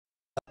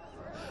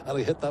and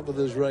he hit that with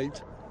his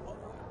right.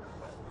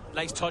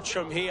 Nice touch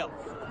from Hale.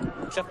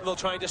 Cliftonville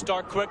trying to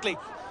start quickly.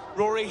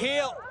 Rory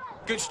Hale.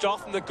 Good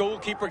stuff from the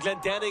goalkeeper,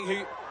 Glendenning,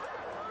 who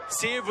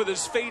saved with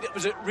his feet. It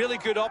was a really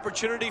good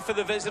opportunity for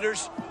the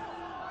visitors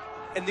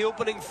in the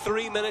opening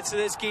 3 minutes of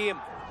this game.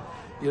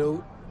 You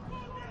know.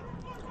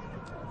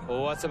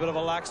 Oh, that's a bit of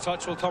a lax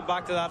touch. We'll come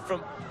back to that.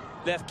 From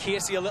left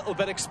Casey a little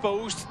bit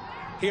exposed.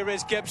 Here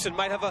is Gibson.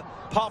 Might have a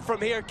pop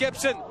from here.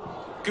 Gibson.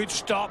 Good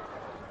stop.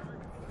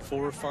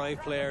 4 or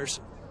 5 players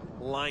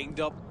lined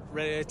up,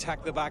 ready to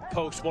attack the back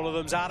post. One of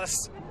them's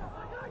Addis.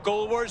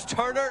 Goalwards,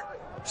 Turner.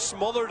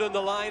 Smothered on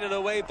the line and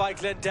away by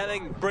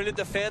Glendenning. Brilliant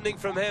defending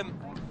from him.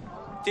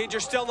 Danger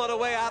still not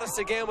away. Addis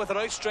again with an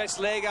outstretched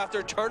leg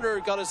after Turner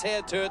got his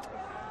head to it.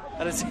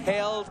 And it's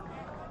held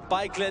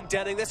by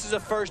Glendenning. This is a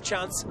first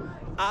chance.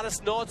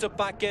 Addis nods it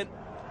back in.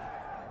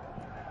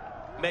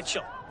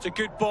 Mitchell. It's a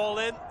good ball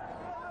in.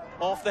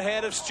 Off the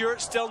head of Stewart.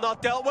 Still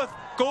not dealt with.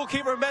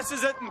 Goalkeeper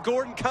misses it and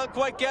Gordon can't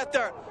quite get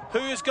there. Who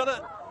is going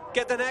to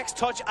get the next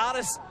touch?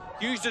 Addis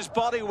used his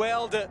body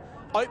well to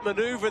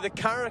outmaneuver the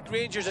Carrick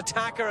Rangers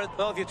attacker. And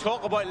well, if you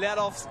talk about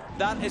let-offs,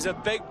 that is a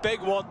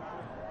big one.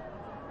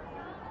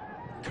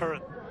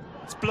 Curran.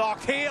 It's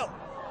blocked. Hale.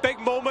 Big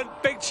moment,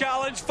 big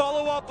challenge,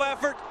 follow-up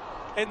effort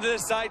into the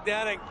side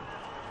netting.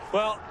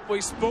 Well,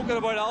 we've spoken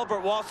about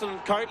Albert Watson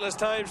countless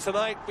times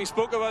tonight. We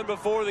spoke about him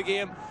before the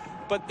game,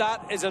 but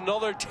that is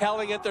another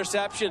telling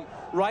interception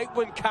right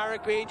when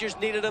Carrick Rangers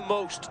needed him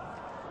most.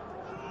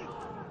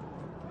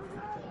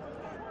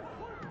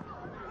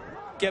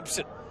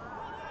 Gibson.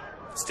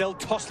 Still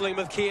tussling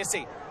with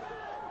Casey.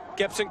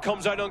 Gibson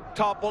comes out on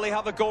top. Will he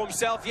have a go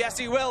himself? Yes,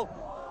 he will.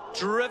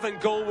 Driven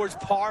goalwards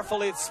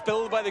powerfully. It's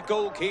spilled by the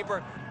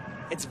goalkeeper.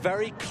 It's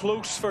very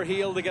close for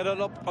Hale to get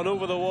it up and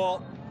over the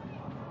wall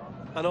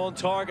and on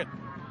target.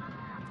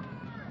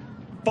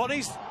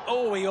 Buddies.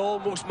 Oh, he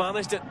almost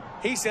managed it.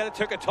 He said it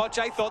took a touch.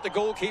 I thought the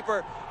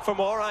goalkeeper from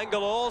our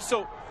angle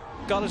also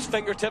got his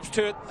fingertips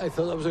to it. I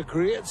thought that was a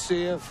great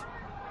save.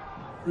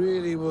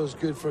 Really was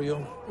good for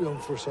young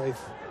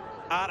Forsyth.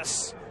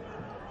 Addis.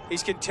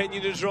 He's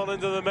continued his run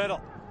into the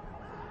middle.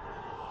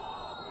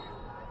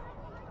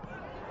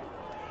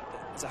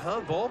 Is a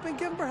handball being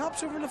given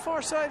perhaps over on the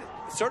far side?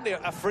 Certainly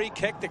a free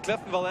kick to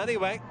Cliftonville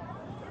anyway.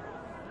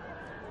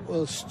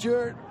 Well,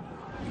 Stuart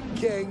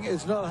King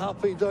is not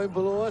happy down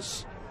below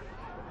us.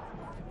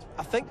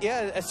 I think,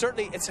 yeah,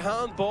 it's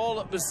handball.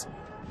 It was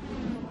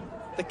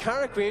the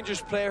Carrick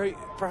Rangers player who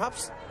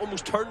perhaps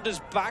almost turned his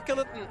back on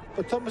it.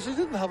 But Thomas, he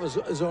didn't have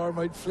his arm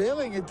out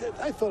flailing.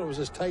 I thought it was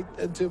as tight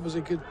into him as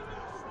it could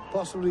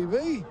possibly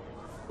be.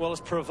 Well,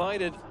 it's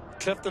provided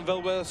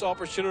Cliftonville with this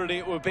opportunity.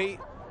 It would be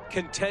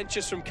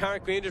contentious from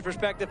Carrick Rangers'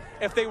 perspective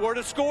if they were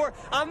to score,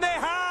 and they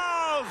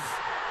have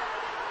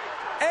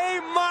a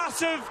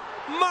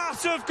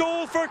massive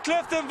goal for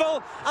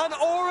Cliftonville and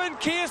Oran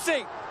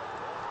Casey.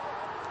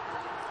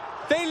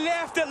 They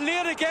left it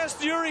late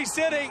against Uri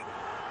City.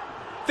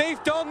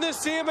 They've done the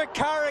same at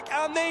Carrick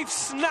and they've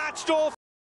snatched off